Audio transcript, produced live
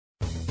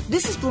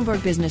This is Bloomberg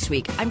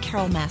Businessweek. I'm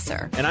Carol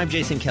Masser. And I'm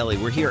Jason Kelly.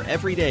 We're here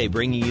every day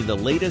bringing you the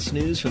latest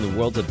news from the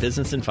worlds of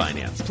business and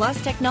finance.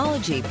 Plus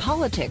technology,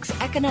 politics,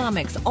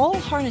 economics, all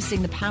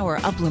harnessing the power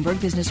of Bloomberg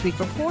Businessweek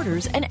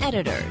reporters and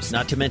editors.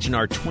 Not to mention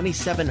our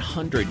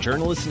 2,700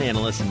 journalists and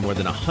analysts in more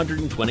than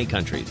 120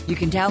 countries. You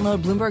can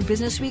download Bloomberg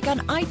Businessweek on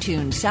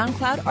iTunes,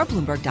 SoundCloud, or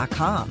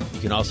Bloomberg.com.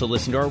 You can also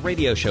listen to our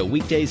radio show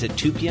weekdays at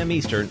 2 p.m.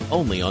 Eastern,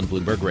 only on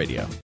Bloomberg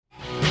Radio.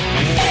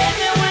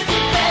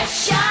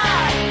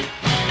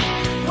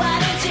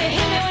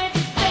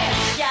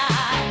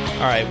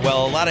 All right,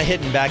 well, a lot of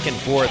hitting back and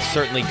forth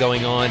certainly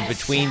going on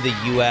between the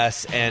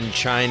U.S. and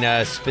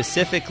China,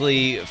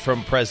 specifically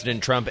from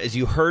President Trump. As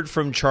you heard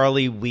from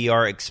Charlie, we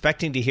are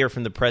expecting to hear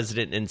from the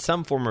president in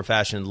some form or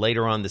fashion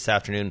later on this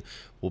afternoon.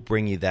 We'll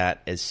bring you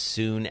that as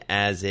soon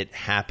as it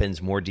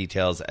happens, more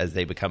details as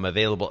they become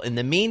available. In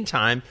the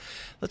meantime,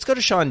 let's go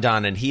to Shawn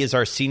Donnan. He is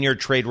our senior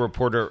trade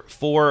reporter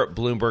for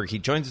Bloomberg. He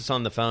joins us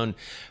on the phone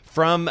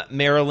from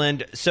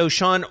Maryland. So,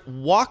 Shawn,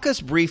 walk us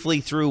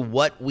briefly through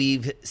what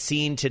we've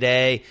seen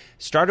today.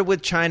 Started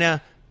with China,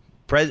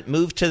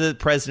 moved to the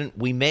president.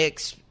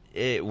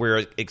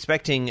 We're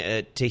expecting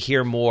to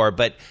hear more,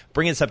 but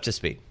bring us up to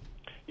speed.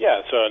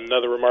 Yeah, so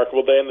another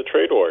remarkable day in the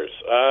trade wars.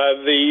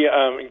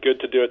 Good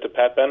to do it to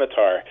Pat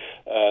Benatar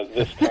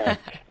this time.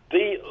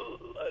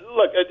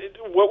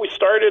 What we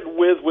started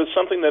with was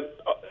something that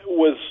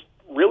was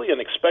really an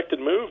expected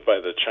move by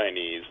the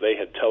Chinese. They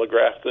had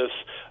telegraphed this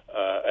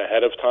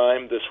ahead of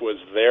time. This was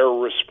their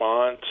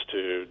response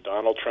to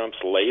Donald Trump's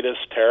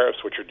latest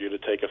tariffs, which are due to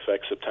take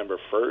effect September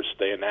 1st.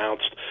 They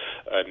announced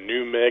a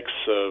new mix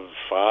of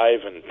 5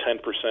 and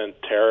 10%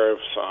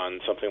 tariffs on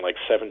something like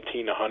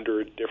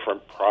 1,700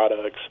 different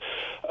products,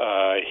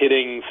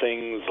 hitting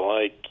things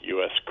like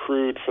U.S.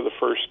 crude for the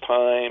first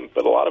time.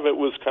 But a lot of it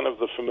was kind of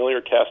the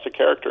familiar cast of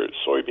characters.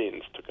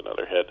 Soybeans took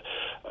another hit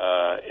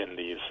in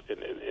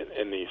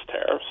these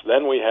tariffs.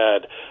 Then we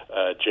had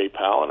Jay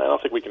Powell, and I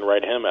don't think we can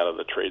write him out of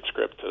the trade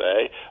script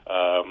today,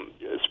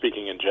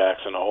 speaking in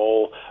Jackson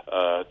Hole,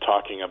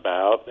 talking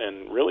about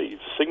and really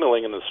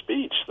signaling in the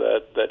speech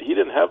that he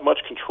didn't have much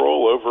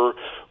control over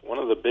one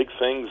of the big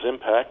things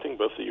impacting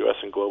both the U.S.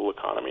 and global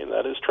economy, and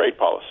that is trade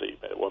policy.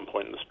 At one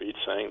point in the speech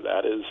saying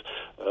that is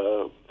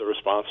the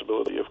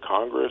responsibility of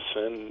Congress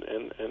and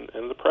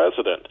the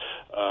president.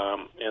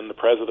 And the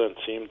president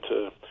seemed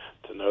to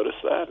notice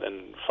that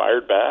and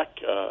fired back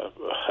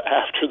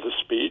after the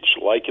speech,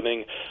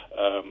 likening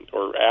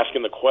or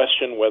asking the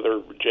question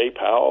whether Jay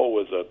Powell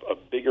was a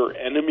bigger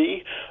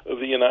enemy of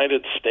the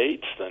United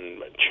States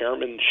than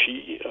Chairman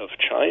Xi of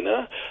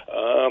China,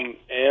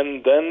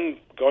 and then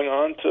going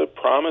on to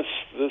promise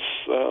this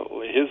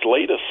his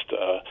latest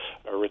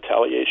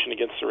retaliation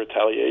against the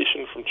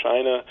retaliation from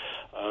China,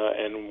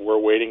 and we're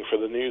waiting for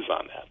the news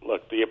on that.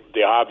 Look,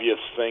 the obvious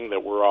thing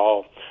that we're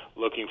all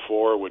looking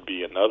for would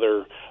be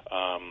another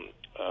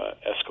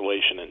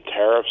escalation in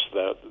tariffs.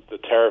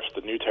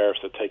 The new tariffs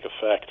that take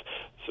effect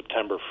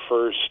September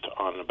 1st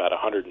on about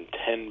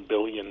 $110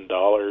 billion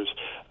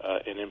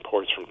in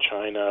imports from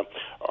China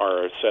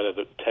are set at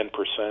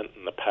 10%.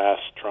 In the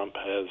past, Trump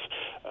has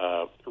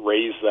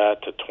raised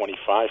that to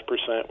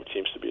 25%, which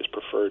seems to be his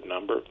preferred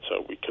number.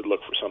 So we could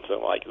look for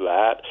something like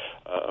that.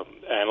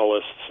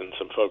 Analysts and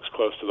some folks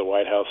close to the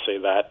White House say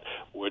that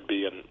would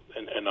be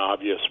an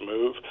obvious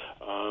move.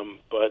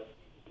 But,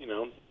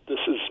 this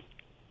is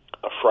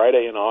a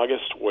Friday in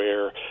August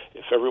where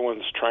if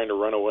everyone's trying to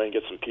run away and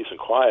get some peace and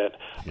quiet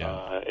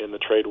in the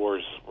trade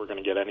wars, we're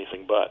going to get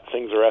anything but.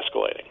 Things are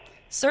escalating.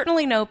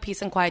 Certainly no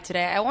peace and quiet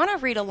today. I want to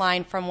read a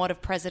line from one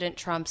of President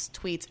Trump's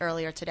tweets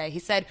earlier today. He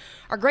said,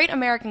 "Our great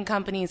American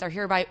companies are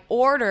hereby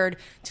ordered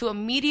to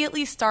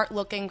immediately start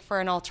looking for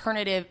an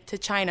alternative to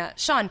China."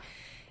 Shawn,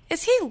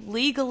 is he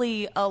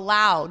legally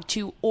allowed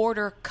to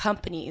order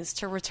companies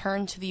to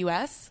return to the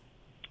U.S.?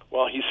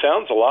 Well, he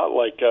sounds a lot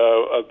like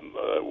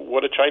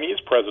what a Chinese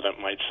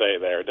president might say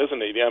there, doesn't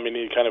he? I mean,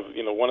 he kind of,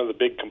 one of the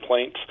big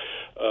complaints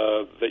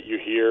that you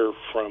hear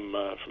from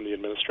the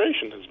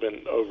administration has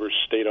been over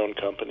state-owned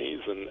companies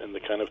and the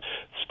kind of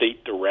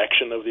state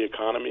direction of the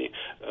economy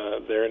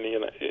there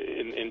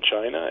in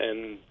China,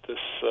 and this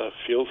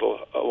feels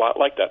a lot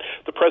like that.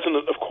 The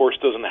president, of course,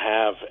 doesn't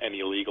have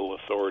any legal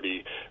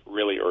authority,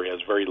 really, or he has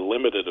very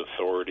limited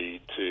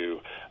authority to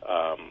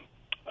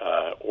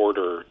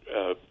order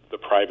the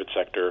private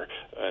sector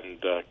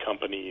and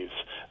companies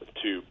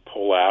to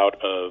pull out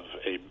of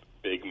a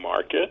big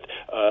market,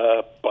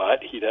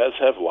 but he does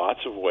have lots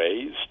of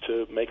ways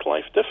to make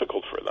life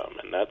difficult for them,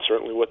 and that's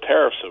certainly what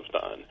tariffs have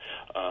done.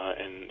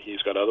 And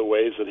he's got other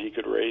ways that he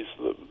could raise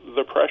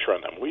the pressure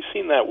on them. We've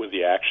seen that with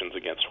the actions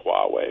against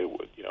Huawei,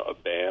 with a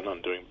ban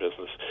on doing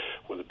business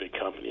with a big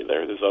company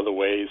there. There's other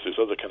ways. There's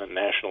other kind of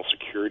national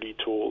security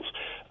tools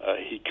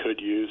he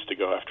could use to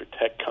go after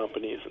tech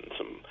companies and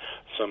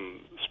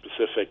some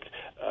specific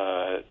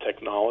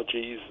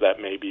technologies. That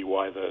may be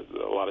why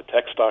a lot of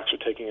tech stocks are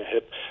taking a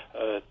hit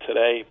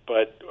today.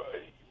 But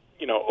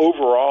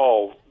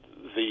overall,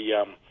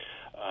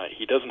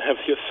 he doesn't have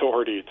the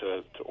authority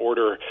to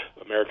order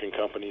American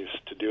companies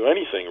to do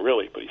anything,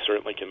 really, but he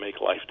certainly can make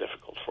life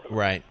difficult for them.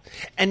 Right.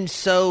 And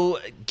so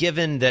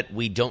given that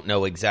we don't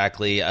know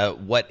exactly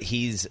what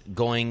he's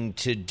going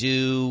to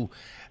do,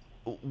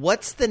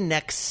 what's the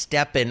next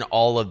step in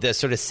all of this?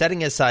 Sort of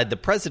setting aside the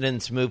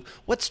president's move,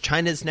 what's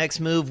China's next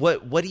move?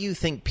 What do you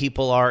think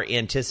people are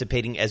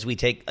anticipating as we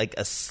take like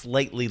a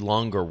slightly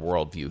longer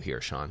worldview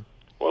here, Shawn?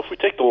 Well, if we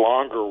take the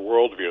longer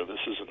worldview,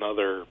 this is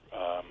another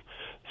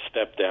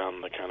step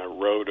down the kind of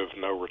road of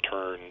no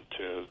return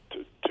to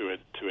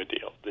a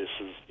deal. This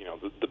is,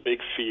 the big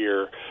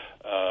fear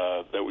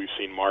that we've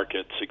seen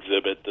markets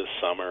exhibit this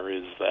summer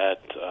is that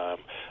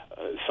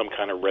some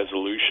kind of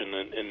resolution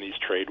in these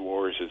trade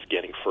wars is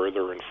getting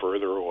further and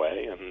further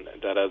away, and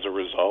that as a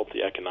result,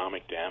 the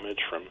economic damage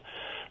from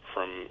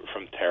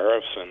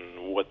tariffs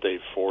and what they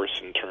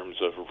force in terms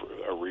of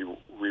a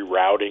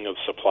rerouting of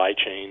supply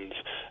chains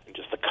and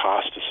just the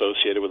cost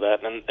associated with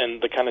that,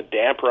 and the kind of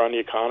damper on the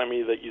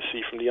economy that you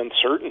see from the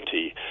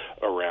uncertainty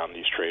around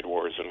these trade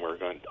wars, and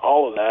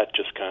all of that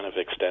just kind of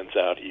extends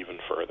out even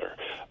further.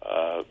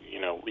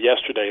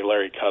 Yesterday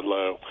Larry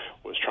Kudlow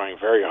was trying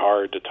very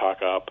hard to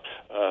talk up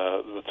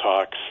the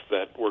talks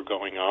that were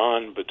going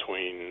on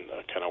between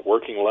kind of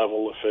working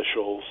level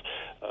officials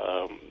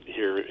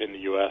here in the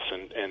U.S.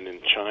 and in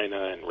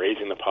China, and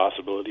raising the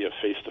possibility of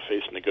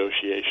face-to-face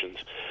negotiations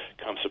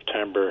come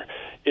September.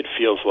 It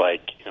feels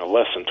like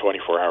less than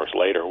 24 hours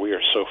later, we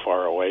are so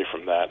far away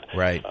from that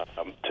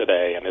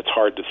today, and it's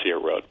hard to see a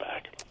road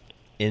back.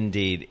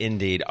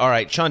 Indeed. All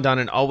right, Shawn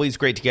Donnan, always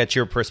great to get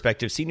your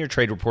perspective. Senior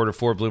trade reporter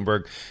for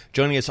Bloomberg,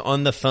 joining us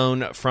on the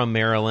phone from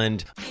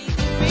Maryland.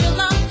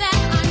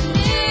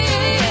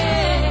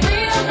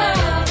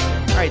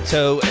 All right,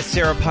 so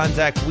Sarah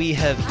Ponczek, we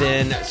have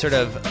been sort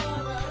of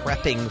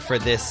prepping for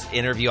this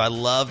interview. I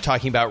love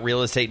talking about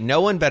real estate.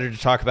 No one better to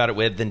talk about it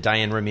with than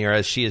Diane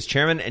Ramirez. She is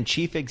Chairman and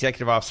Chief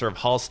Executive Officer of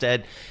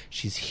Halstead.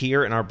 She's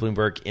here in our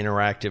Bloomberg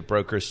Interactive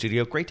Brokers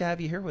studio. Great to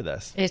have you here with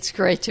us. It's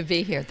great to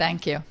be here.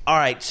 Thank you. All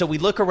right, so we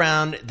look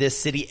around this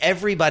city.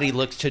 Everybody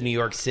looks to New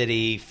York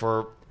City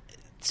for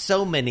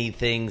so many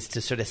things to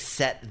sort of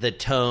set the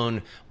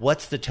tone.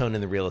 What's the tone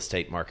in the real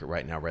estate market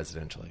right now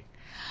residentially?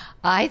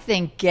 I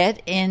think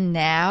get in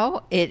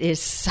now. It is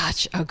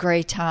such a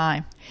great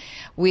time.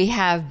 We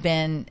have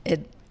been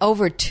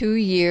over 2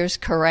 years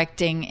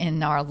correcting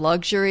in our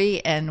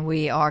luxury, and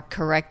we are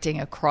correcting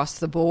across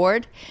the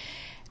board.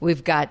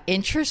 We've got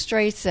interest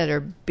rates that are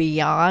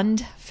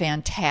beyond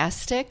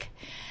fantastic,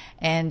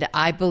 and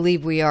I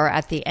believe we are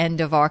at the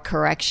end of our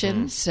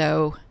correction.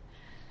 So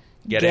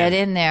get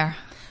in there.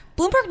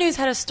 Bloomberg News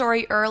had a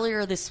story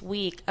earlier this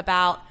week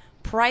about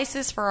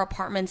prices for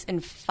apartments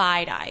in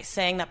FiDi,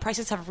 saying that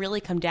prices have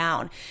really come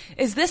down.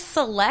 Is this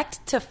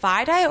select to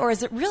FiDi, or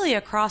is it really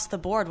across the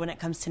board when it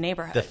comes to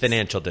neighborhoods? The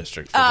financial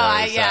district.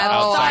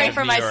 Sorry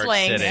for my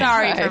slang.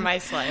 Sorry for my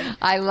slang.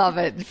 I love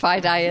it.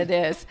 FiDi it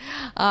is.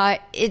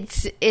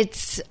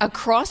 It's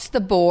across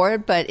the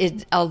board, but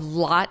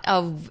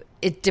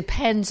it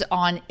depends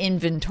on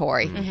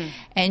inventory. Mm-hmm.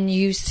 And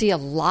you see a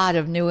lot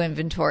of new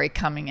inventory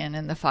coming in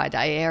the FiDi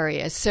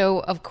area.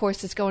 So, of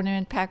course, it's going to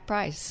impact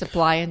price,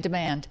 supply and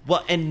demand.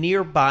 Well, and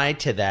nearby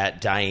to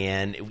that,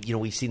 Diane,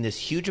 we've seen this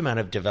huge amount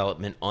of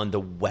development on the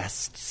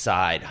west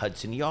side,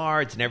 Hudson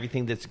Yards and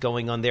everything that's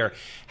going on there.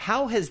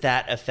 How has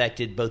that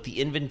affected both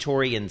the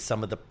inventory and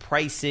some of the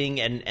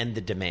pricing and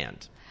the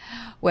demand?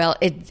 Well,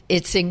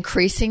 it's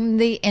increasing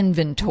the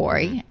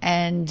inventory,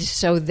 and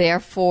so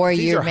therefore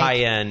these are high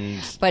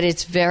end, but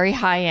it's very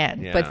high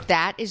end. Yeah. But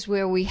that is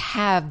where we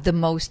have the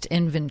most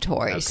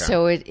inventory,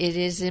 so it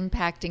is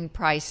impacting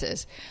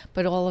prices.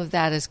 But all of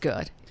that is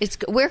good.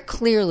 We're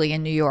clearly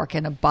in New York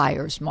in a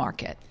buyer's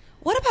market.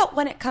 What about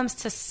when it comes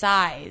to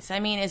size? I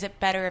mean, is it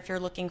better if you're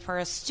looking for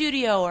a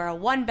studio or a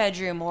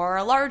one-bedroom or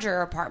a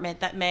larger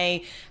apartment that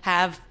may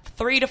have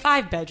 3 to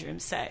 5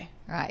 bedrooms, say?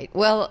 Right.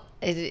 Well,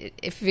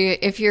 if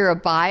you're a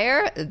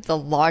buyer, the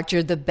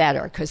larger the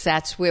better, because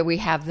that's where we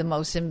have the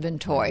most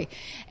inventory.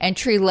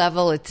 Entry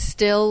level, it's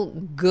still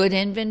good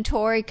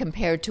inventory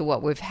compared to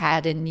what we've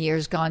had in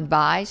years gone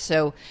by.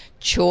 So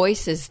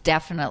choice is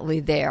definitely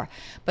there.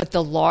 But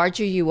the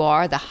larger you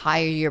are, the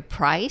higher your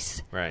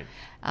price. Right.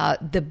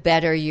 The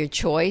better your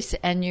choice,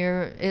 and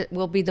it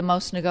will be the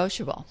most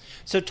negotiable.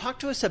 So talk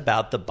to us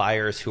about the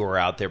buyers who are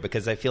out there,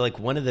 because I feel like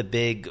one of the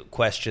big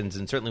questions,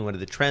 and certainly one of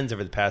the trends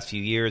over the past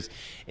few years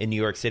in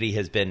New York City,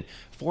 has been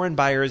foreign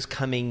buyers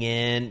coming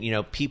in,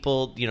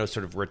 people,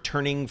 sort of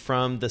returning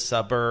from the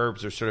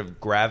suburbs or sort of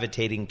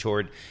gravitating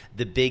toward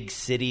the big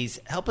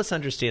cities. Help us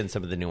understand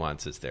some of the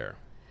nuances there.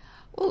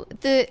 Well,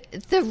 the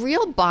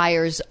real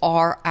buyers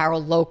are our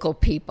local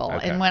people.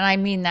 Okay. And when I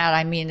mean that,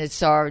 I mean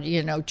it's our,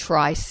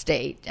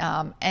 tri-state.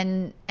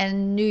 And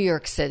New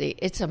York City,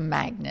 it's a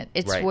magnet.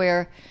 It's right.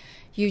 Where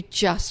you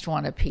just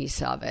want a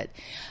piece of it.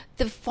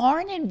 The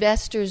foreign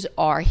investors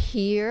are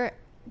here,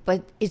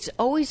 but it's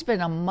always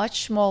been a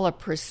much smaller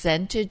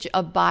percentage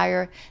of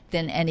buyer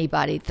than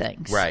anybody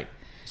thinks. Right.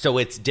 So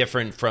it's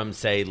different from,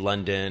 say,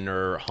 London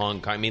or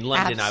Hong Kong. I mean,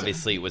 London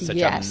obviously was such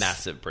a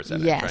massive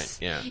percentage, right?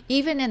 Yeah.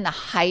 Even in the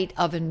height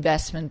of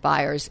investment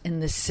buyers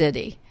in the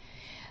city,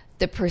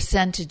 the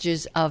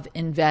percentages of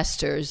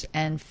investors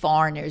and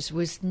foreigners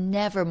was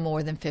never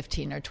more than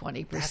 15 or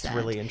 20%. That's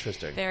really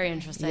interesting. Very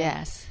interesting.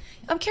 Yes.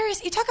 I'm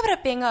curious, you talk about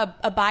it being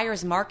a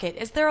buyer's market.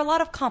 Is there a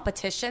lot of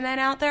competition then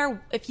out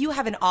there? If you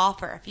have an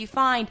offer, if you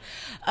find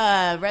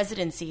a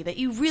residency that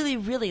you really,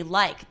 really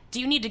like,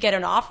 do you need to get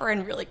an offer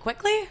in really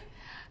quickly?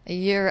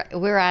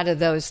 We're out of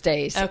those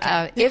days.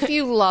 Okay. If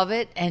you love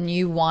it and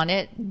you want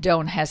it,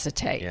 don't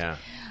hesitate. Yeah.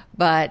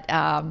 But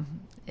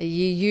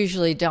you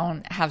usually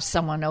don't have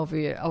someone over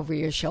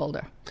your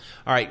shoulder.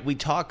 All right, we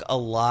talk a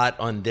lot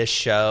on this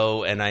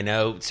show, and I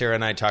know Sarah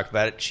and I talk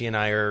about it. She and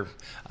I are,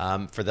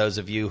 for those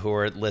of you who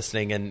are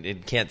listening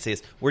and can't see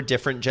us, we're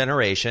different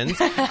generations.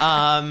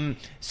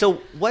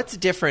 So what's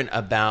different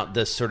about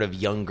the sort of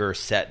younger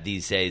set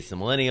these days, the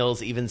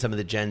millennials, even some of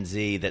the Gen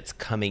Z that's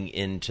coming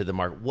into the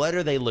market? What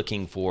are they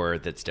looking for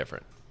that's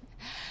different?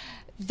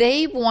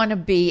 They want to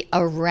be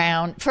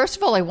around. First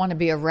of all, they want to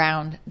be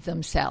around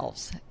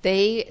themselves.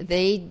 They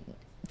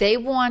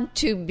want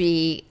to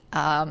be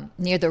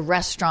near the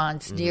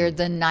restaurants, near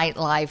the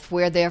nightlife,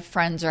 where their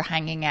friends are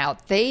hanging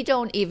out. They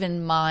don't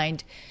even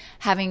mind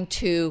having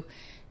to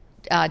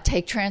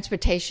take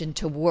transportation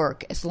to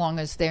work as long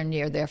as they're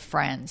near their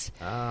friends.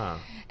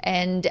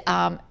 And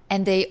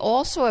they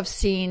also have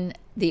seen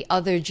the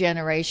other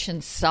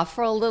generation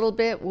suffer a little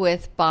bit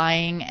with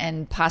buying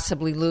and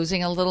possibly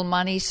losing a little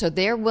money. So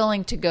they're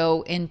willing to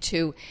go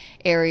into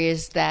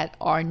areas that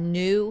are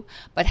new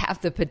but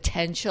have the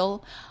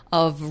potential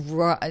of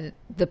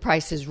the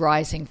prices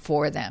rising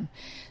for them.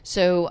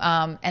 So,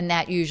 and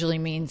that usually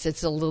means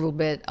it's a little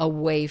bit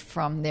away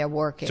from their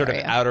work area. Sort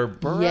of outer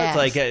boroughs? Yes.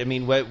 Like, I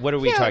mean, what are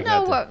we talking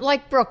about?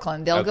 Like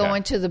Brooklyn. They'll go Okay.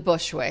 into the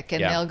Bushwick,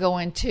 and they'll go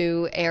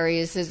into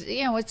areas,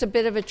 it's a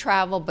bit of a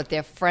travel, but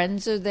their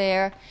friends are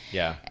there.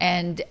 Yeah.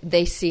 And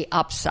they see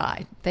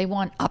upside. They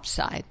want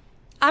upside.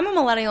 I'm a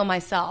millennial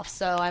myself,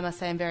 so I must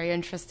say I'm very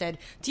interested.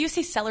 Do you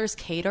see sellers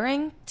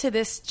catering to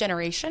this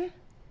generation?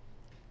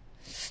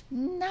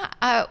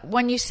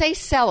 When you say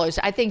sellers,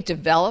 I think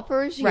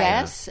developers, Right.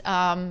 yes.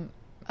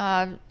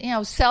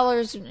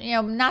 Sellers,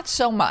 not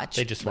so much.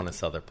 They just want to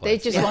sell their They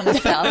place. just want to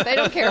sell. They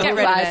don't care Get who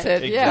rid of buys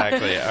it. it. Yeah.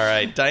 Exactly. All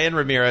right. Diane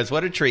Ramirez,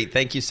 what a treat.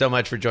 Thank you so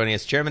much for joining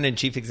us. Chairman and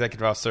Chief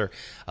Executive Officer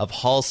of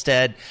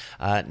Halstead,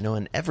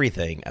 knowing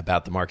everything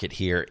about the market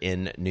here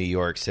in New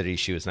York City.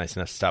 She was nice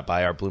enough to stop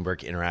by our Bloomberg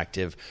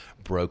Interactive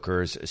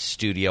Brokers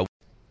studio.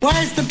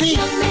 Where's the beef?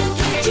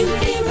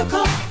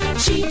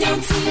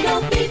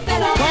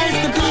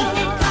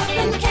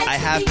 I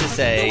have to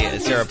say,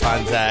 Sarah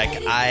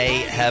Ponczek,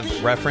 I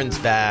have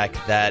referenced back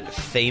that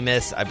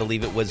famous, I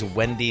believe it was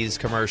Wendy's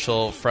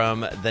commercial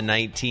from the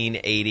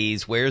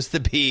 1980s. Where's the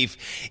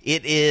beef?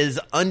 It is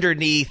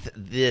underneath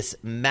this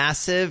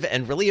massive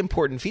and really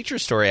important feature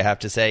story, I have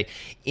to say,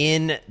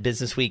 in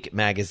Businessweek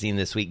magazine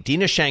this week.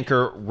 Deena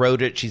Shanker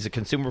wrote it. She's a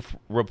consumer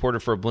reporter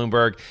for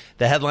Bloomberg.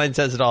 The headline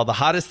says it all. The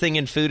hottest thing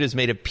in food is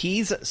made of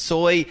peas,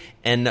 soy,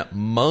 and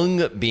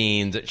mung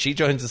beans. She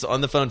joins us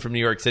on the phone from New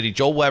York City.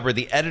 Joel Weber,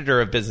 the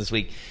editor of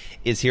Businessweek,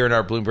 is here in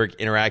our Bloomberg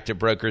Interactive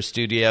Brokers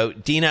studio.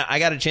 Deena, I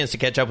got a chance to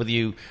catch up with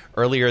you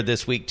earlier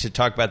this week to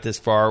talk about this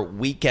for our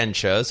weekend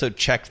show, so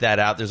check that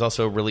out. There's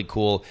also a really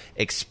cool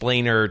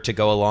explainer to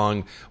go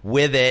along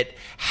with it.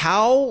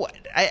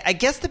 I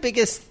guess the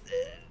biggest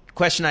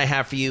question I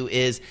have for you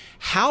is,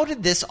 how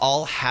did this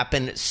all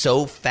happen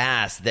so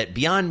fast that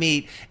Beyond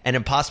Meat and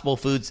Impossible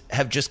Foods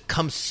have just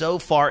come so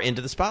far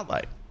into the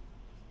spotlight?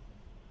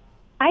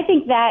 I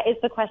think that is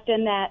the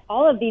question that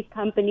all of these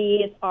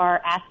companies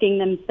are asking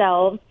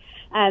themselves.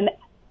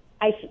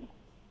 I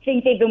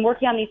think they've been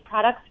working on these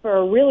products for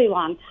a really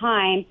long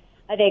time.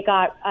 They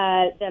got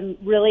them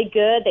really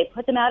good. They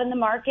put them out in the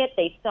market.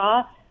 They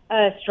saw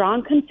a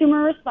strong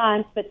consumer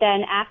response, but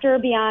then after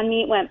Beyond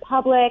Meat went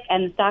public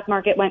and the stock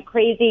market went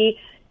crazy,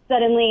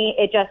 suddenly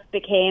it just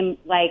became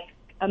like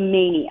a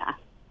mania.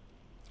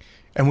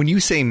 And when you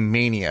say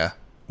mania,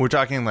 we're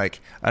talking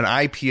like an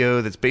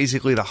IPO that's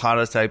basically the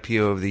hottest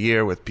IPO of the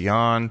year with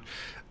Beyond,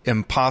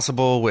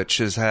 Impossible, which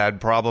has had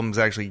problems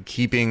actually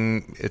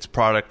keeping its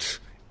product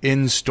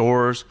in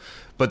stores.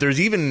 But there's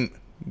even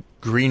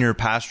greener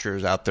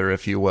pastures out there,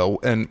 if you will.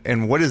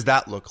 And what does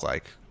that look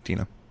like,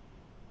 Deena?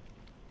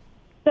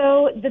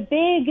 So the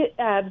big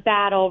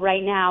battle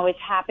right now is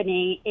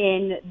happening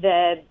in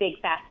the big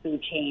fast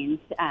food chains.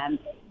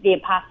 The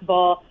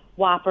Impossible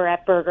Whopper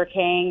at Burger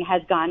King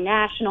has gone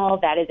national.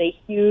 That is a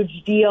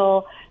huge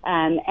deal.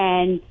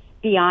 And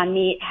Beyond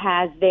Meat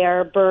has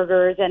their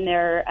burgers and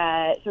their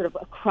sort of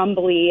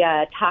crumbly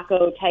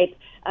taco type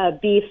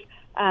beef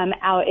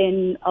out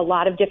in a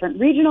lot of different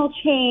regional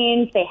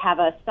chains. They have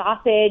a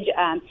sausage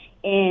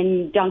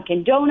in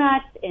Dunkin'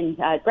 Donuts, in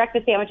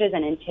breakfast sandwiches,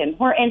 and in Tim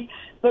Hortons.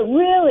 But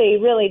really,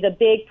 really, the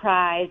big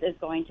prize is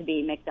going to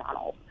be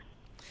McDonald's.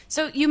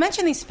 So you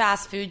mentioned these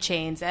fast food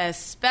chains,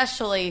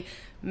 especially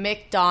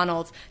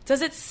McDonald's.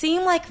 Does it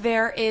seem like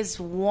there is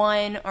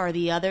one or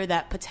the other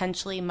that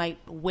potentially might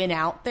win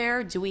out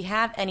there? Do we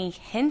have any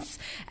hints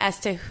as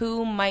to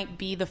who might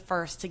be the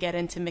first to get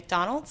into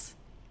McDonald's?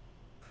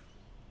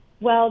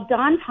 Well,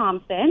 Don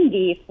Thompson,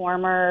 the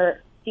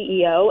former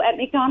CEO at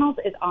McDonald's,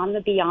 is on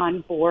the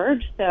Beyond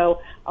board.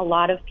 So a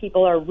lot of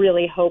people are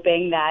really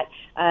hoping that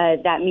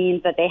that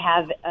means that they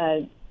have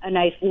a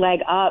nice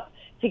leg up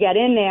to get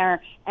in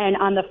there. And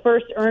on the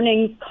first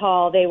earnings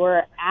call, they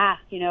were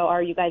asked,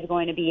 are you guys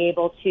going to be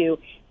able to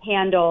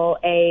handle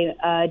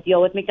a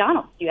deal with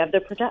McDonald's? Do you have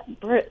the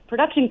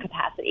production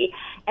capacity?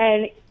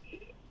 And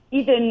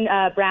Ethan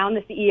Brown,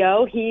 the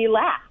CEO, he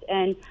laughed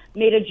and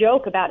made a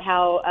joke about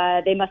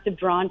how they must have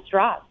drawn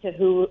straws to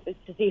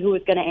see who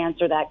was going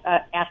to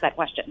ask that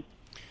question.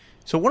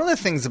 So one of the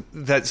things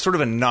that's sort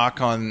of a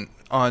knock on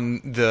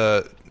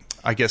the,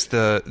 I guess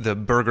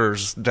the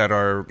burgers that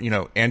are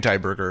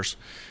anti-burgers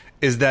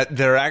is that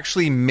they're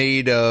actually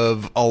made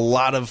of a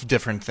lot of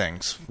different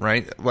things,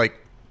 right? Like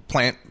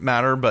plant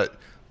matter, but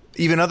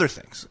even other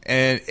things,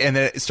 and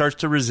it starts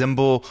to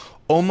resemble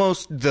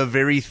almost the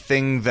very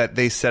thing that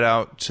they set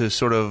out to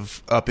sort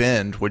of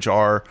upend, which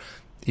are,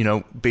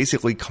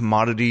 basically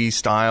commodity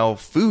style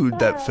food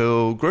that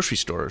fill grocery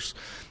stores.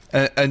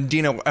 And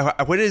Deena,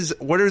 what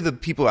are the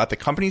people at the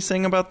company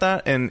saying about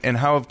that, and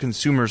how have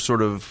consumers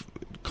sort of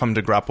come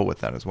to grapple with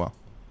that as well?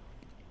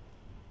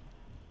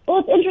 Well,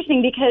 it's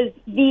interesting because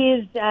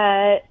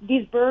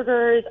these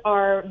burgers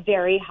are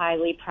very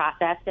highly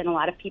processed, and a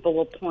lot of people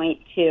will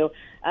point to,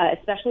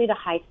 especially the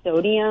high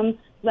sodium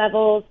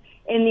levels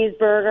in these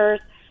burgers,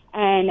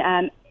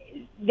 and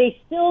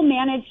they still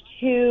manage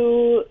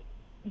to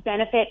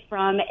benefit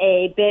from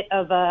a bit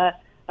of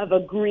a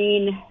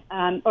green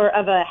or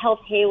of a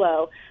health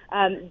halo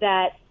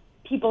that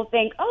people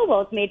think, oh,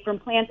 well, it's made from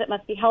plants, it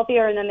must be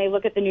healthier, and then they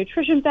look at the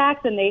nutrition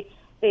facts and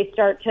they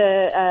start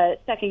to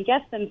second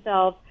guess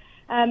themselves.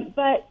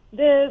 But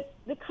the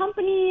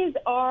companies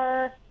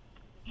are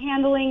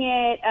handling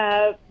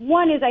it.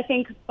 One is, I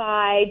think,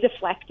 by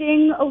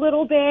deflecting a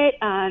little bit.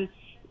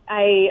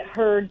 I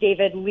heard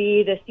David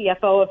Lee, the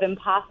CFO of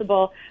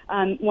Impossible,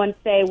 once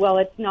say, well,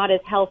 it's not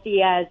as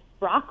healthy as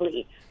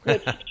broccoli,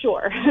 which,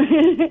 sure,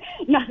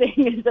 nothing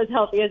is as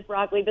healthy as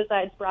broccoli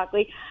besides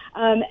broccoli.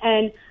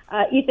 And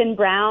Ethan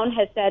Brown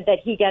has said that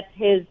he gets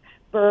his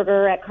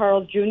burger at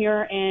Carl's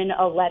Jr. in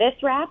a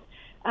lettuce wrap.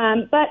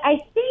 But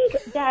I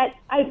think that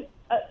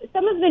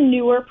some of the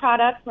newer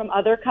products from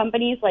other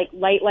companies, like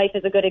Light Life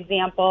is a good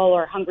example,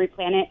 or Hungry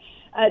Planet,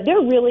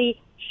 they're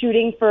really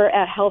shooting for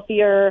a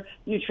healthier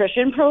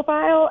nutrition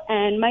profile.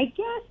 And my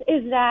guess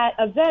is that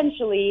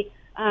eventually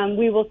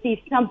we will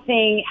see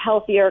something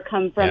healthier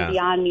come from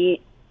Beyond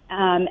Meat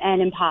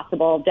and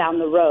Impossible down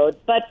the road.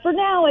 But for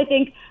now, I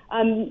think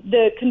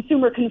the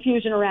consumer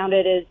confusion around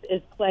it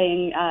is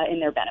playing in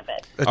their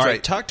benefit. All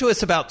right, talk to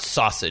us about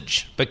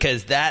sausage,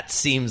 because that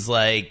seems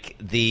like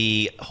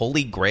the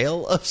holy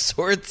grail of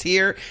sorts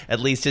here,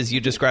 at least as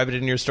you describe it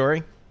in your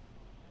story.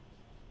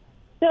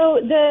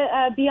 So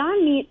the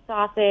Beyond Meat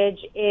sausage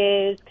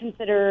is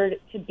considered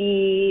to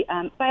be,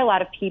 by a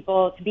lot of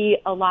people, to be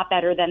a lot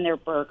better than their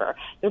burger.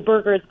 Their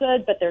burger is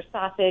good, but their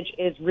sausage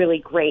is really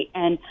great.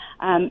 And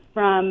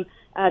from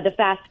the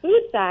fast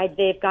food side,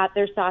 they've got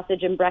their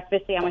sausage and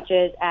breakfast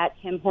sandwiches at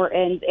Tim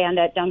Hortons and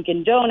at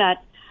Dunkin'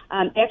 Donuts.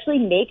 They actually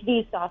make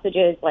these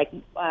sausages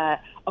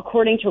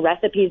according to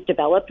recipes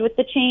developed with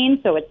the chain,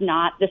 so it's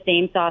not the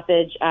same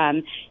sausage.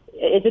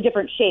 It's a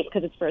different shape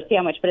because it's for a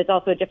sandwich, but it's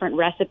also a different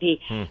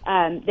recipe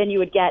than you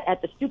would get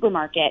at the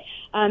supermarket.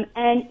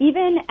 And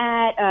even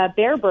at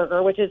Bear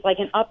Burger, which is like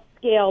an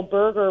upscale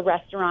burger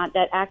restaurant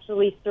that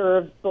actually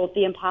serves both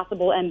the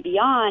Impossible and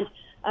Beyond,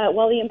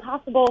 while the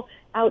Impossible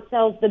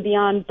outsells the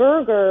Beyond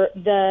Burger,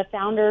 the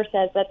founder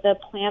says that the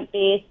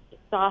plant-based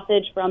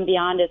sausage from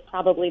Beyond is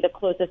probably the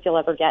closest you'll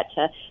ever get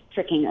to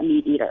tricking a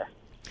meat eater.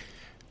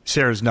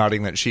 Sarah's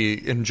nodding that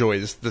she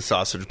enjoys the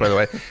sausage, by the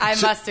way. I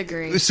must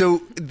agree. So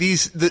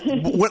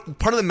what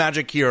part of the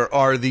magic here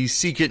are these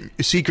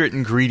secret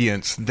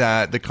ingredients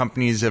that the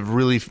companies have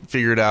really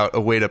figured out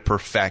a way to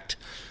perfect.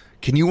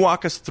 Can you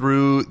walk us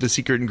through the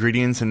secret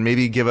ingredients and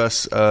maybe give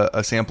us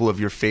a sample of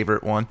your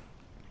favorite one?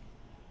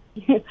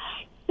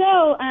 So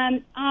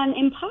on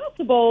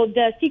Impossible,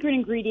 the secret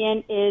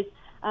ingredient is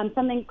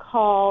something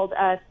called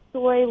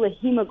soy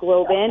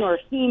lehemoglobin, or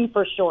heme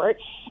for short.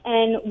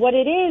 And what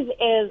it is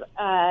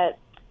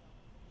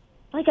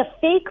like a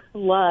fake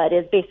blood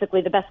is basically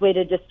the best way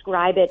to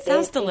describe it.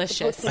 Sounds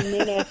delicious. It's supposed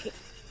to mimic,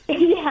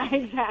 yeah,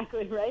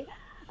 exactly, right?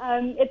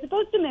 It's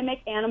supposed to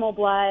mimic animal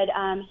blood.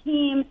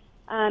 Heme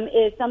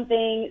is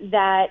something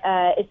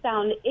that is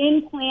found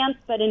in plants,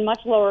 but in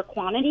much lower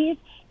quantities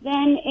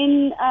than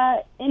in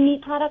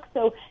meat products.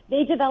 So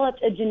they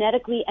developed a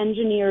genetically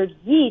engineered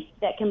yeast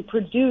that can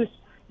produce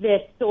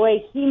this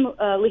soy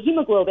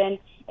lehemoglobin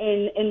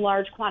in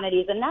large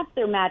quantities, and that's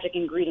their magic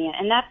ingredient,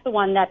 and that's the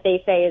one that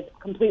they say is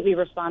completely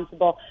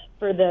responsible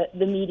for the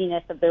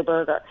meatiness of their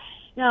burger.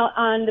 Now,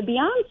 on the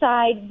Beyond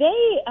side,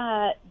 they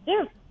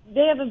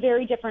have a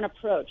very different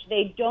approach.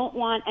 They don't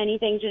want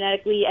anything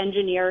genetically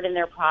engineered in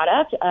their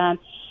product,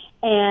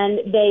 and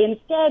they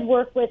instead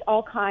work with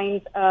all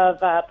kinds of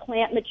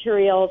plant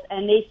materials,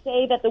 and they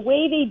say that the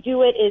way they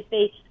do it is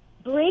they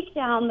break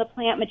down the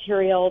plant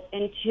materials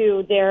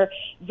into their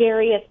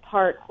various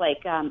parts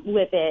like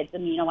lipids,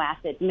 amino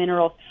acids,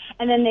 minerals,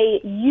 and then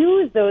they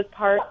use those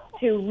parts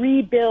to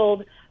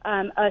rebuild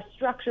a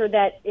structure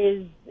that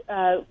is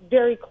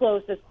very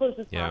close as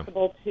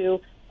possible to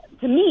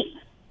meat.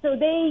 So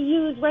they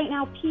use right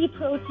now pea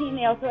protein.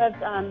 They also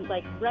have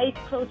like rice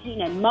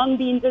protein and mung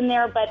beans in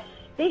there, but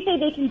they say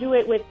they can do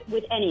it with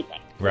anything,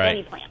 with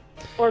any plant.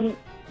 Or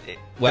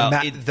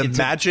the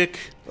magic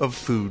of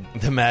food.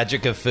 The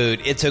magic of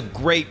food. It's a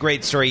great,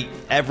 great story.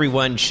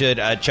 Everyone should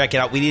check it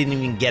out. We didn't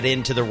even get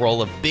into the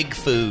role of big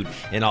food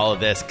in all of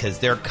this because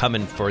they're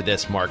coming for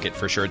this market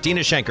for sure.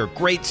 Deena Shanker,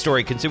 great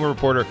story, consumer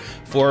reporter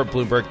for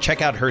Bloomberg.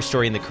 Check out her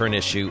story in the current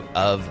issue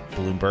of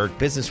Bloomberg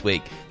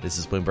Businessweek. This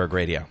is Bloomberg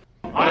Radio.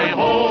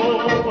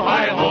 Hi-ho,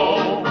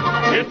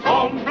 it's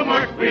home from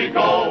work we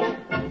go.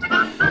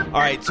 All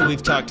right, so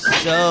we've talked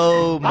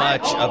so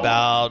much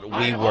about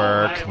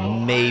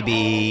WeWork,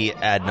 maybe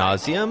ad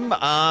nauseum,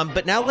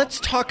 but now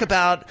let's talk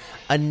about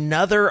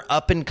another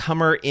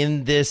up-and-comer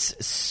in this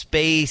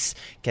space,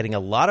 getting a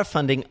lot of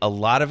funding, a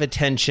lot of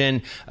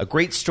attention. A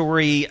great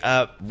story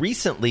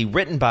recently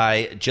written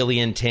by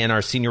Gillian,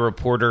 our senior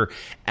reporter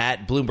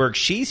at Bloomberg.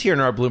 She's here in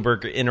our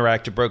Bloomberg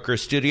Interactive Broker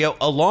studio,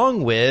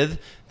 along with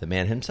the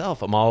man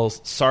himself, Amol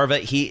Sarva.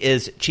 He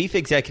is Chief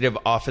Executive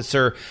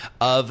Officer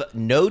of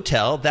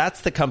Knotel.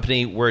 That's the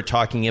company we're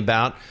talking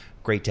about.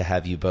 Great to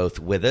have you both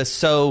with us.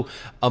 So,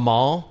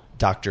 Amol,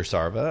 Dr.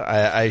 Sarva,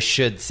 I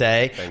should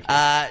say. Thank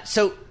you.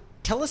 So,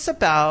 tell us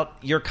about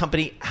your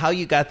company, how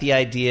you got the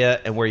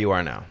idea, and where you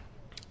are now.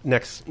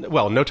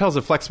 Knotel is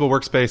a flexible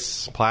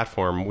workspace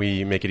platform.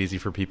 We make it easy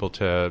for people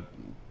to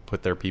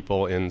put their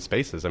people in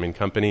spaces. I mean,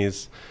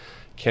 companies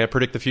can't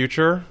predict the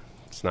future.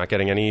 It's not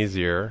getting any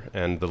easier,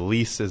 and the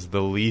lease is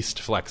the least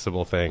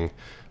flexible thing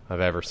I've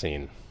ever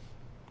seen.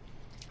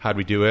 How'd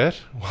we do it?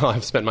 Well,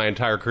 I've spent my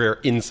entire career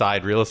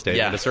inside real estate.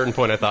 Yeah. At a certain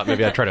point, I thought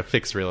maybe I'd try to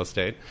fix real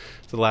estate.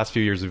 So the last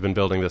few years, we've been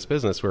building this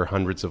business. We're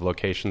hundreds of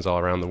locations all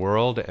around the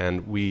world,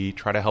 and we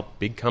try to help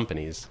big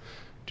companies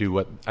do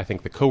what I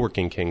think the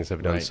co-working kings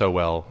have done so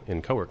well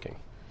in co-working.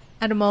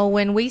 And Amol,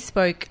 when we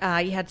spoke,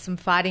 you had some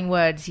fighting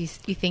words. You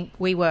think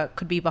WeWork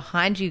could be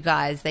behind you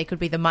guys. They could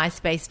be the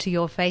MySpace to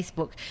your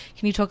Facebook.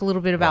 Can you talk a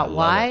little bit about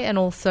why and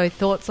also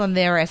thoughts on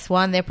their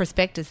S1, their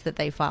prospectus that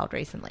they filed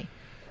recently?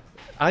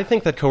 I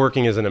think that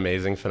co-working is an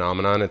amazing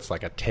phenomenon. It's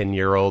like a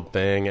 10-year-old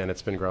thing, and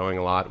it's been growing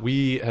a lot.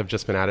 We have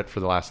just been at it for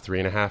the last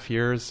 3.5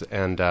 years,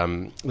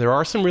 and there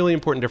are some really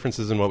important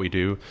differences in what we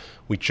do.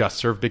 We just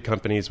serve big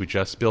companies. We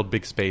just build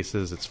big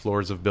spaces. It's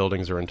floors of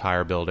buildings or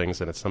entire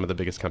buildings, and it's some of the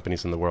biggest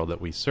companies in the world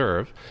that we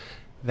serve.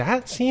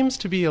 That seems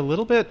to be a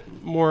little bit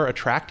more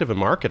attractive a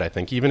market, I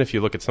think, even if you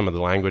look at some of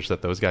the language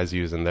that those guys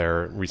use in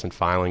their recent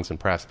filings and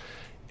press.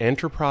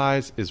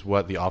 Enterprise is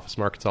what the office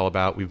market's all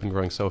about. We've been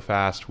growing so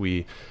fast.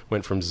 We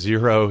went from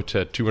 0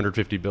 to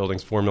 250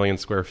 buildings, 4 million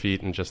square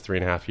feet in just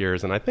 3.5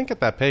 years. And I think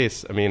at that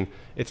pace, I mean,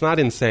 it's not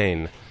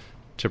insane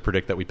to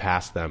predict that we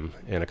pass them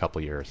in a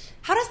couple years.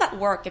 How does that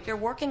work? If you're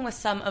working with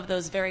some of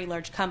those very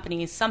large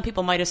companies, some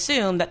people might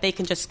assume that they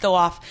can just go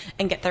off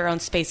and get their own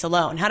space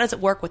alone. How does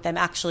it work with them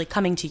actually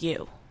coming to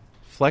you?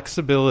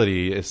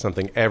 Flexibility is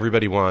something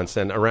everybody wants,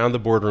 and around the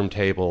boardroom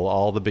table,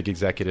 all the big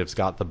executives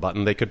got the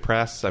button they could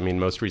press. I mean,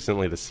 most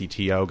recently, the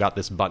CTO got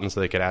this button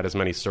so they could add as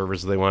many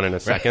servers as they want in a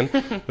second.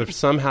 But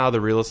somehow the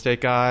real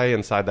estate guy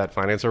inside that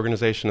finance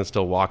organization is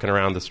still walking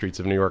around the streets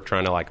of New York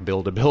trying to like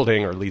build a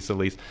building or lease a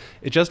lease.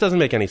 It just doesn't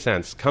make any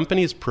sense.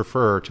 Companies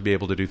prefer to be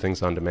able to do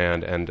things on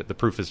demand, and the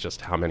proof is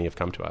just how many have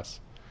come to us.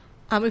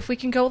 If we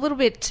can go a little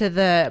bit to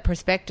the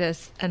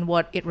prospectus and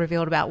what it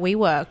revealed about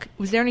WeWork,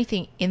 was there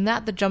anything in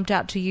that jumped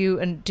out to you,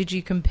 and did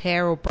you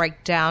compare or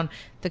break down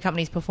the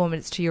company's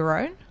performance to your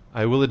own?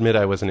 I will admit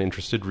I was an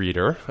interested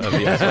reader of the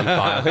S1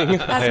 filing.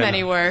 As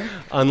many were.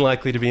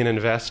 Unlikely to be an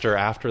investor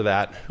after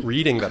that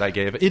reading that I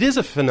gave. It is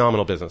a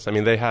phenomenal business. I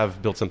mean, they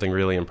have built something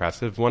really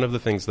impressive. One of the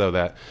things, though,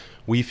 that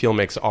we feel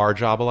makes our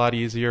job a lot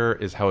easier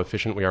is how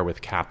efficient we are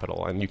with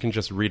capital. And you can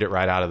just read it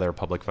right out of their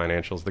public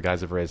financials. The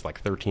guys have raised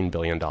like $13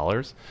 billion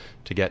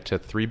to get to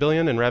 $3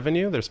 billion in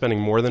revenue. They're spending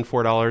more than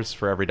 $4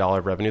 for every dollar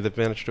of revenue they've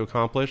managed to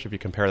accomplish. If you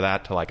compare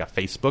that to like a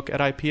Facebook at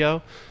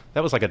IPO,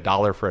 that was like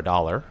 $1 for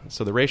 $1.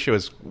 So the ratio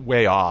is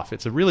way off.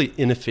 It's a really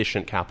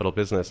inefficient capital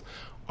business.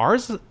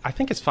 Ours, I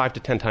think, is 5 to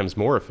 10 times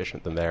more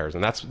efficient than theirs.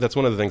 And that's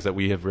one of the things that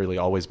we have really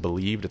always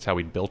believed. It's how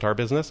we built our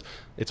business.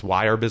 It's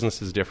why our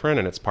business is different,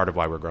 and it's part of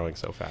why we're growing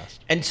so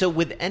fast. And so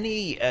with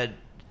any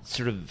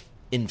sort of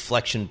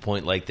inflection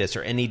point like this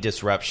or any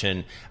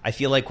disruption, I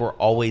feel like we're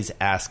always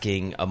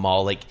asking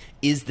Amol, like,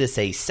 is this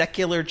a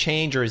secular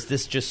change or is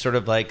this just sort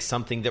of like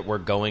something that we're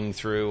going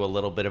through, a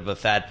little bit of a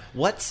fad?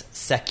 What's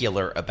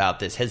secular about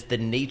this? Has the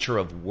nature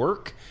of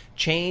work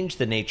changed?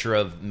 The nature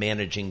of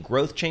managing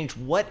growth changed?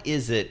 What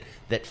is it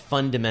that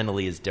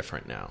fundamentally is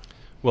different now?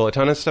 Well, a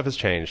ton of stuff has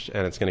changed,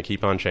 and it's going to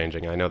keep on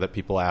changing. I know that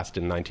people asked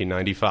in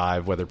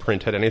 1995 whether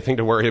print had anything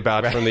to worry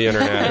about from the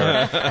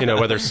internet, or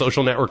whether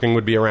social networking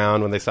would be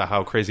around when they saw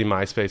how crazy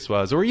MySpace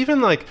was, or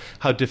even like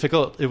how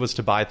difficult it was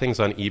to buy things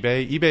on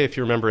eBay. eBay, if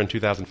you remember, in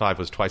 2005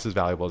 was twice as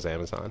valuable as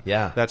Amazon.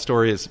 Yeah, that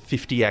story is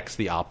 50x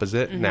the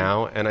opposite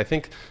now, and I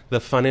think the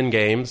fun in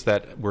games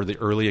that were the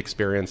early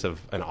experience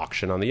of an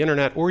auction on the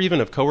internet, or even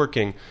of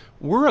co-working,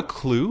 were a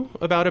clue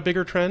about a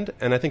bigger trend,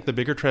 and I think the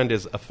bigger trend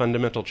is a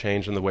fundamental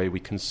change in the way we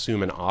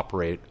consume and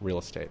operate real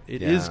estate.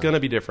 It is going to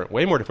be different,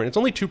 way more different. It's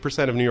only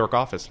 2% of New York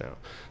office now.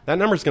 That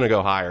number's going to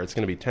go higher. It's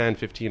going to be 10,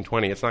 15,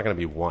 20. It's not going to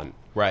be 1.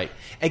 Right.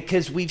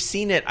 Because we've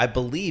seen it, I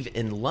believe,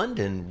 in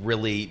London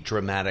really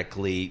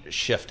dramatically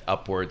shift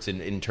upwards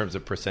in terms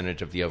of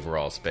percentage of the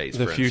overall space.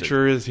 The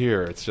future is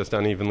here. It's just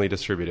unevenly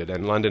distributed.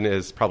 And London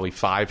is probably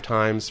 5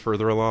 times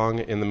further along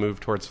in the move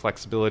towards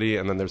flexibility.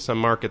 And then there's some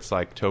markets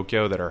like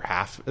Tokyo that are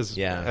half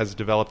as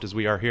developed as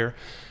we are here.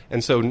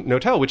 And so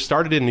Knotel, which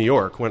started in New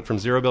York, went from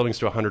 0 buildings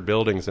to 100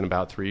 buildings in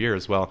about 3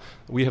 years. Well,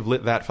 we have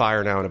lit that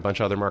fire now in a bunch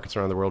of other markets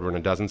around the world. We're in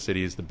a dozen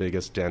cities, the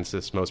biggest,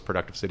 densest, most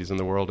productive cities in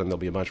the world, and there'll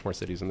be a bunch more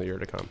cities in the year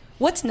to come.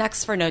 What's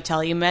next for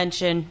Knotel? You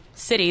mentioned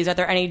cities. Are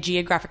there any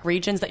geographic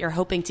regions that you're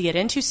hoping to get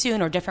into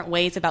soon, or different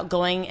ways about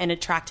going and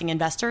attracting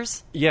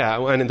investors?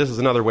 Yeah, and this is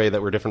another way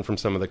that we're different from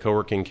some of the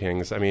co-working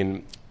kings. I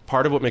mean,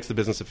 part of what makes the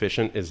business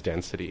efficient is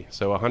density.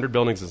 So 100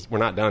 buildings we're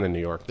not done in New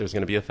York. There's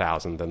going to be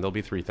 1,000, then there'll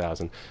be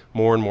 3,000.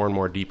 More and more and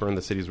more deeper in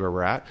the cities where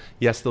we're at.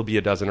 Yes, there'll be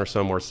a dozen or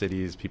so more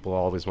cities. People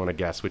always want to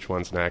guess which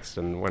one's next,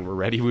 and when we're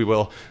ready, we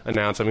will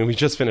announce. I mean, we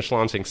just finished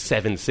launching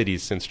 7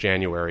 cities since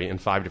January in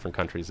 5 different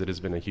countries. It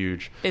has been a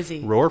huge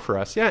roar for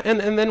us. Yeah,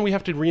 and then we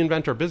have to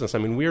reinvent our business. I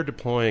mean, we are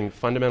deploying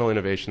fundamental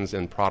innovations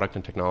in product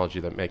and technology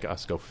that make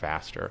us go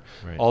faster,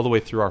 all the way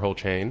through our whole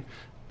chain.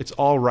 It's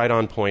all right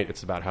on point.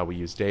 It's about how we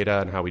use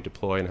data and how we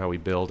deploy and how we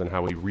build and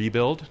how we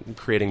rebuild,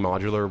 creating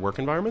modular work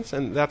environments.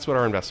 And that's what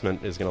our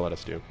investment is going to let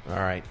us do. All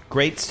right.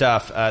 Great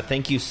stuff.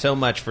 Thank you so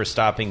much for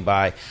stopping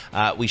by.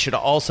 We should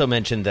also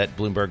mention that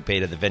Bloomberg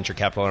Beta, the venture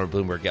capital arm of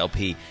Bloomberg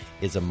LP,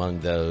 is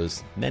among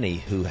those many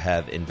who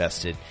have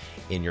invested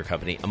in your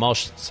company. Amol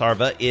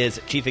Sarva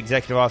is Chief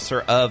Executive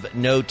Officer of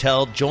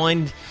Knotel,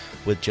 joined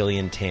with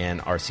Gillian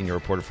Tan, our senior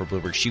reporter for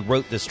Bloomberg. She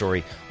wrote this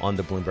story on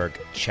the Bloomberg.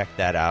 Check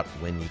that out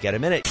when you get a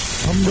minute.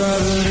 I'm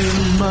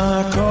driving in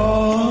my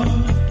car.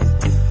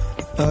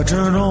 I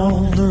turn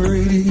on the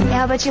radio.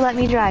 How about you let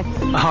me drive?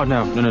 Oh,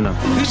 no.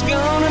 Who's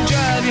gonna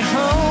drive you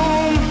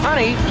home?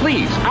 Honey,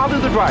 please, I'll do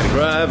the driving.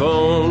 Drive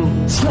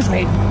on. Excuse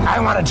me,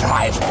 I want to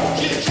drive.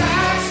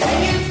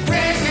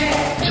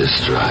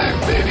 Just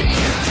drive, baby.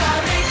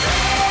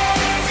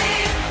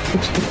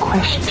 It's the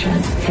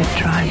question that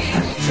drives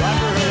us.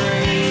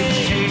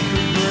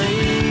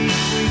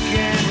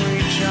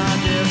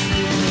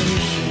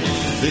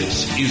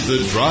 This is the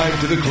Drive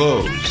to the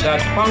Close.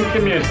 That funky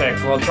music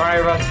will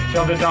drive us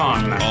till the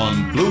dawn.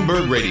 On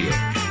Bloomberg Radio.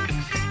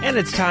 And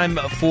it's time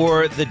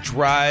for the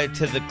Drive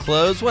to the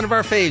Close. One of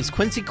our faves,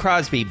 Quincy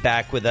Krosby,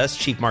 back with us,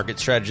 Chief Market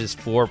Strategist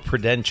for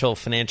Prudential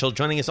Financial,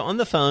 joining us on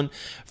the phone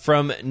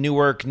from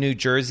Newark, New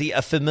Jersey.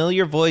 A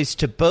familiar voice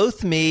to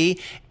both me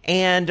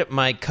and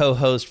my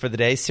co-host for the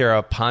day,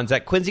 Sarah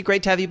Ponczek. Quincy,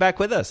 great to have you back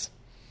with us.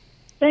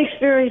 Thanks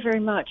very, very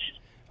much.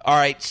 All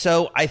right,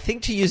 so I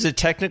think to use a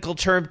technical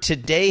term,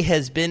 today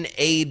has been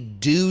a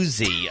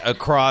doozy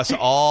across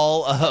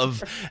all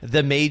of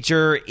the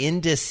major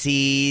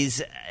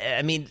indices.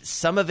 I mean,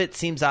 some of it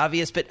seems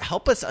obvious, but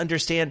help us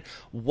understand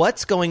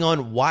what's going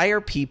on. Why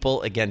are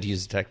people, again, to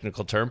use a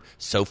technical term,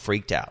 so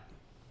freaked out?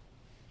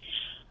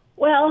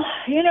 Well,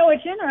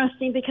 it's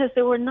interesting because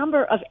there were a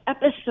number of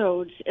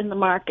episodes in the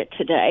market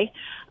today.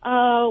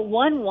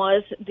 One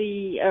was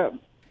the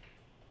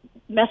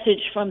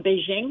message from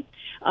Beijing.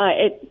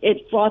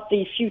 It brought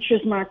the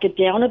futures market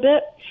down a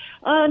bit.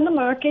 And the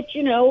market,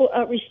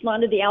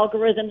 responded. The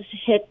algorithms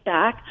hit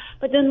back.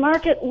 But the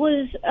market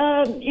was,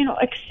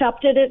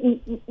 accepted it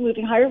and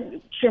moving higher.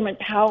 Chairman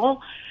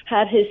Powell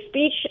had his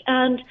speech,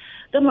 and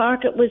the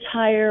market was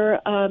higher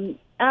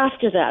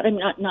after that. I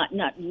mean,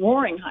 not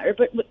roaring higher,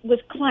 but was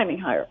climbing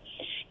higher.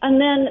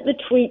 And then the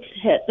tweets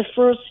hit. The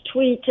first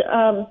tweet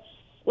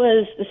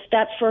was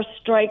that first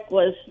strike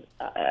was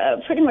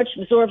pretty much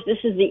absorbed.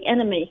 This is the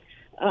enemy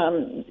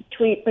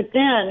tweet, but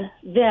then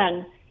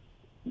the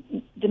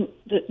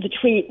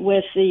tweet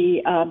with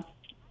the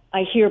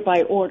I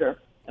hereby order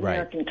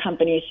American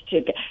companies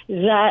to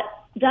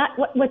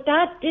what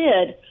that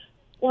did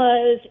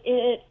was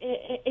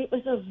it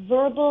was a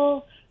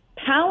verbal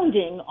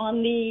pounding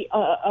on the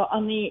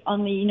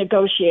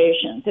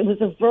negotiations. It was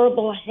a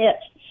verbal hit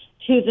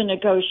to the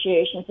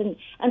negotiations, and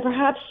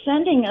perhaps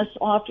sending us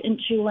off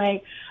into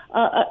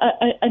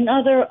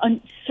another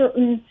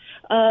uncertain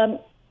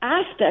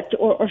aspect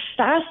or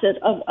facet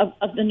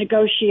of the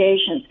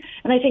negotiations.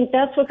 And I think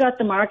that's what got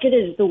the market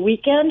is the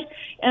weekend.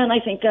 And I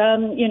think,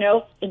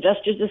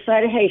 investors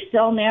decided, hey,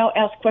 sell now,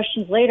 ask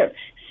questions later.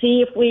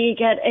 See if we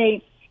get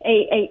a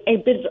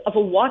bit of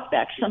a walk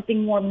back,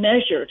 something more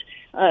measured,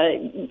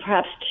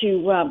 perhaps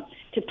to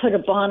to put a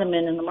bottom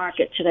in the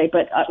market today.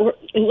 But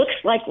it looks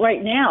like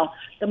right now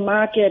the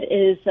market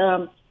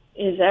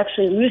is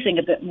actually losing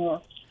a bit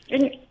more.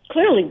 And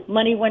clearly,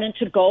 money went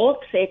into gold,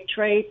 safe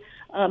trade.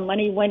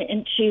 Money went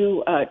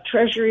into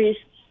treasuries,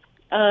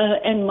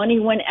 and money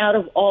went out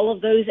of all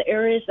of those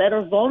areas that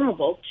are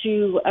vulnerable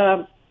to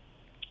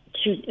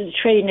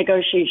trade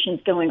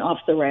negotiations going off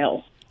the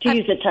rails, to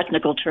use a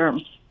technical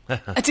term.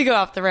 To go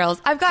off the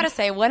rails. I've got to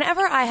say,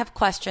 whenever I have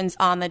questions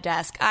on the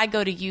desk, I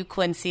go to you,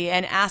 Quincy,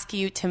 and ask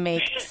you to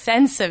make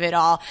sense of it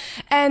all.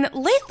 And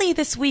lately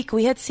this week,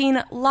 we had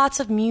seen lots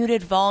of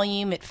muted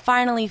volume. It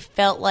finally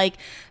felt like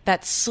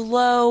that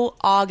slow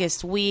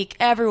August week,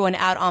 everyone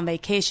out on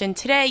vacation.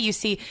 Today, you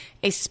see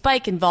a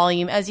spike in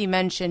volume. As you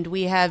mentioned,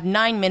 we have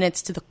 9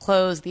 minutes to the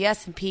close. The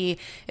S&P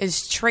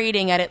is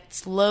trading at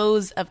its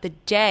lows of the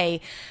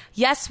day.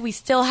 Yes, we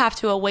still have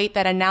to await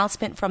that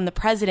announcement from the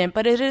president,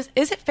 but is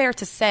it fair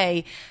to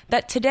say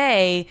that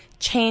today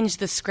changed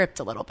the script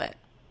a little bit?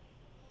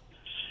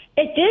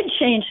 It did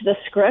change the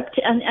script,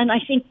 and I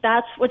think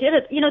that's what did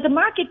it. You know, the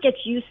market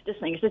gets used to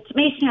things. It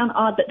may sound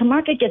odd, but the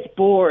market gets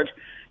bored.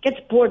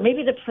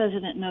 Maybe the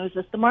president knows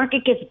this. The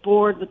market gets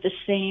bored with the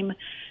same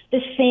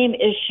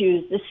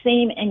issues, the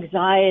same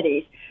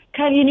anxieties.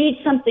 Kind of, you need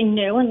something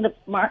new, and the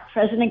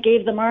president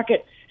gave the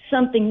market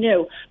something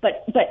new.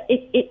 But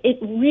it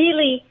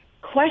really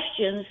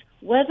questions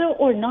whether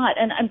or not,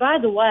 and by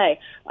the way,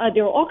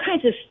 there are all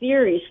kinds of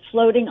theories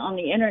floating on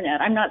the internet.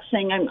 I'm not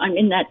saying I'm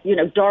in that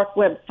dark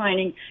web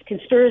finding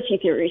conspiracy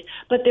theories,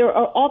 but there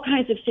are all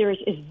kinds of theories.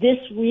 Is this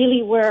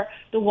really where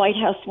the White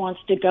House wants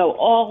to go,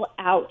 all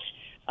out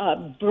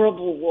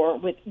verbal war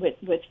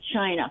with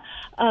China,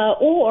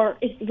 or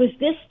was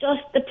this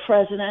just the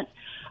president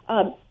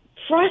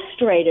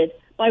frustrated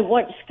by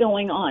what's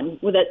going on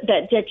with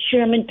that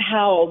Chairman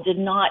Powell did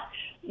not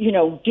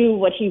do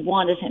what he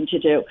wanted him to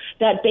do,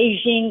 that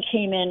Beijing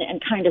came in and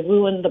kind of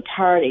ruined the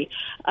party?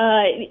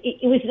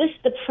 Was this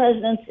the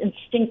president's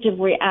instinctive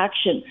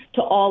reaction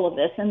to all of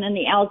this, and then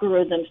the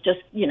algorithms just,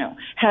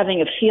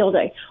 having a field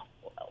day?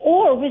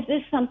 Or was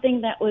this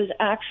something that was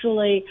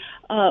actually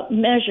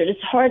measured?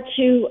 It's hard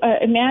to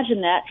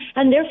imagine that.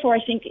 And therefore,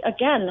 I think,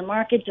 again, the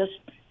market just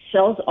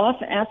sells off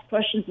and asks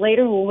questions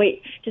later. We'll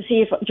wait to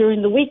see if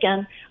during the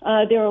weekend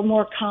there are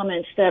more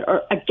comments that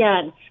are,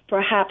 again,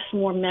 perhaps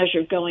more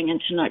measured going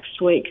into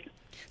next week.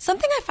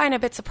 Something I find a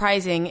bit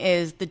surprising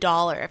is the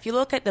dollar. If you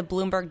look at the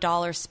Bloomberg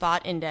Dollar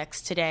Spot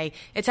Index today,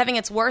 it's having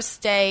its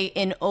worst day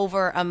in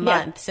over a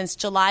month since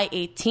July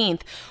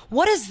 18th.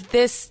 What does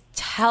this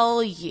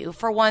tell you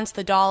for once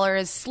the dollar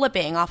is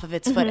slipping off of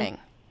its footing?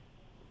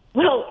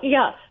 Well,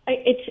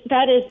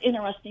 that is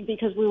interesting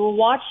because we were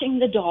watching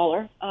the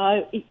dollar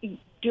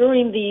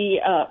during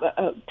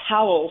the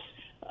Powell's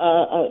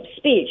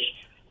speech,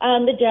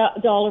 and the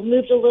dollar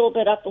moved a little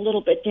bit up, a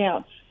little bit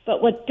down.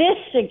 But what this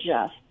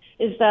suggests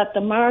is that the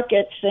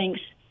market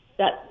thinks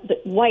that the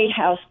White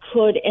House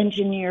could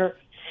engineer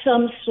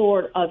some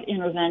sort of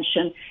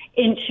intervention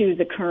into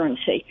the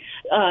currency.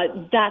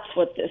 That's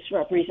what this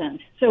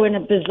represents. So in a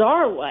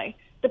bizarre way,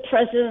 the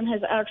president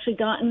has actually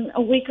gotten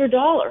a weaker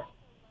dollar.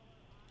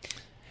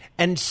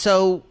 And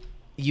so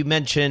you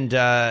mentioned,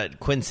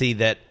 Quincy,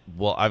 that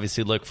we'll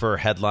obviously look for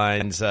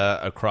headlines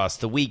across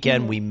the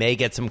weekend. We may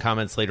get some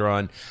comments later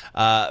on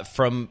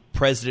from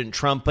President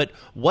Trump. But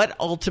what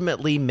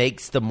ultimately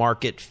makes the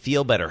market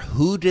feel better?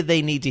 Who do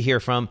they need to hear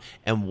from,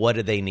 and what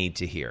do they need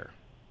to hear?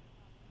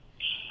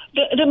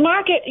 The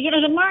market,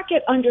 the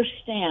market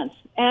understands.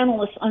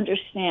 Analysts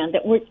understand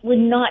that we're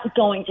not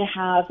going to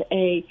have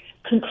a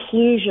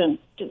conclusion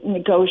to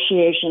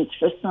negotiations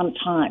for some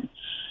time.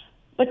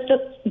 But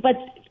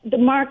the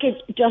market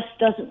just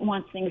doesn't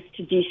want things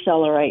to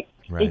decelerate.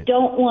 Right. They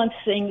don't want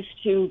things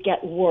to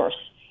get worse.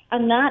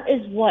 And that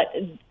is what,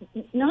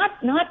 not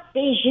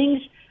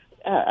Beijing's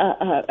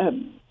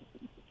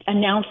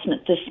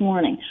announcement this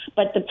morning,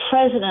 but the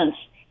president's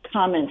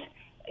comments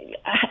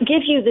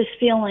give you this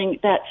feeling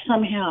that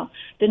somehow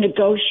the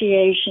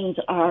negotiations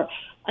are,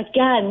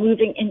 again,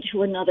 moving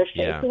into another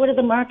phase. Yeah. So what do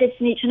the markets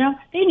need to know?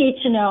 They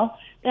need to know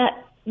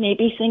that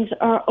maybe things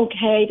are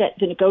okay, that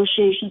the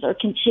negotiations are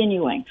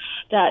continuing,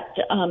 that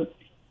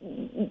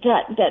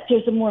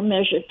there's a more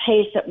measured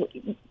pace,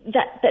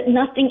 that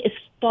nothing is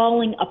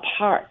falling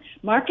apart.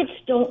 Markets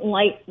don't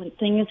like when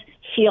things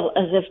feel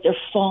as if they're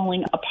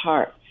falling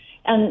apart.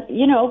 And,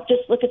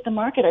 just look at the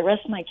market. I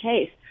rest my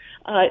case.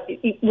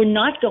 We're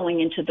not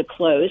going into the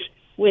close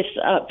with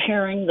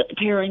pairing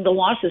the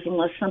losses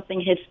unless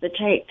something hits the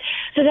tape.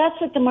 So that's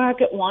what the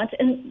market wants.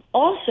 And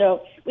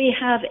also, we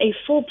have a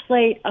full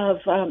plate of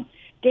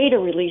data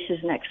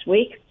releases next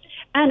week,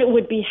 and it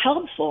would be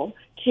helpful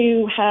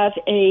to have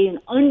an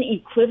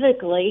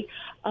unequivocally,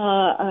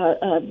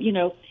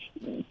 clutch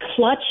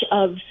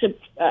of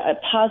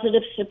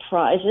positive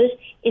surprises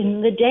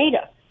in the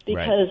data,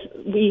 because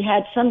we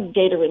had some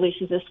data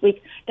releases this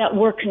week that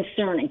were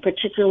concerning,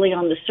 particularly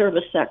on the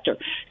service sector.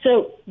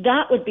 So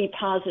that would be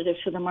positive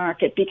for the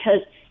market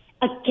because,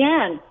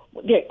 again,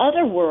 the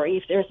other worry,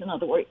 if there's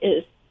another worry,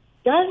 is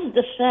Does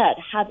the Fed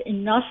have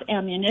enough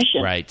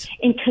ammunition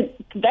in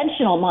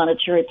conventional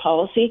monetary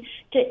policy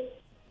to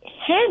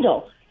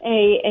handle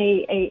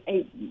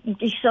a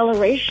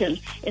deceleration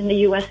in the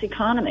U.S.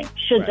 economy?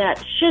 Should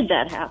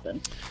that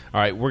happen? All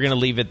right, we're going to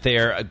leave it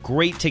there.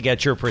 Great to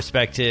get your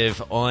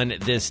perspective on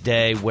this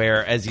day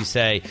where, as you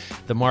say,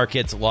 the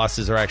market's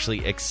losses are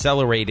actually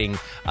accelerating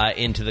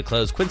into the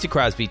close. Quincy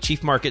Krosby,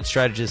 Chief Market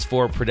Strategist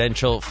for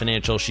Prudential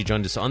Financial. She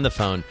joined us on the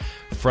phone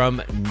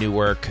from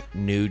Newark,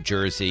 New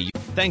Jersey.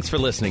 Thanks for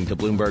listening to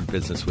Bloomberg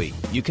Businessweek.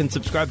 You can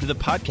subscribe to the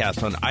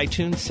podcast on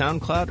iTunes,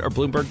 SoundCloud, or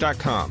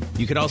Bloomberg.com.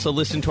 You can also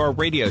listen to our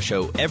radio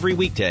show every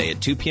weekday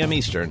at 2 p.m.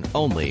 Eastern,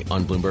 only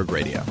on Bloomberg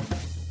Radio.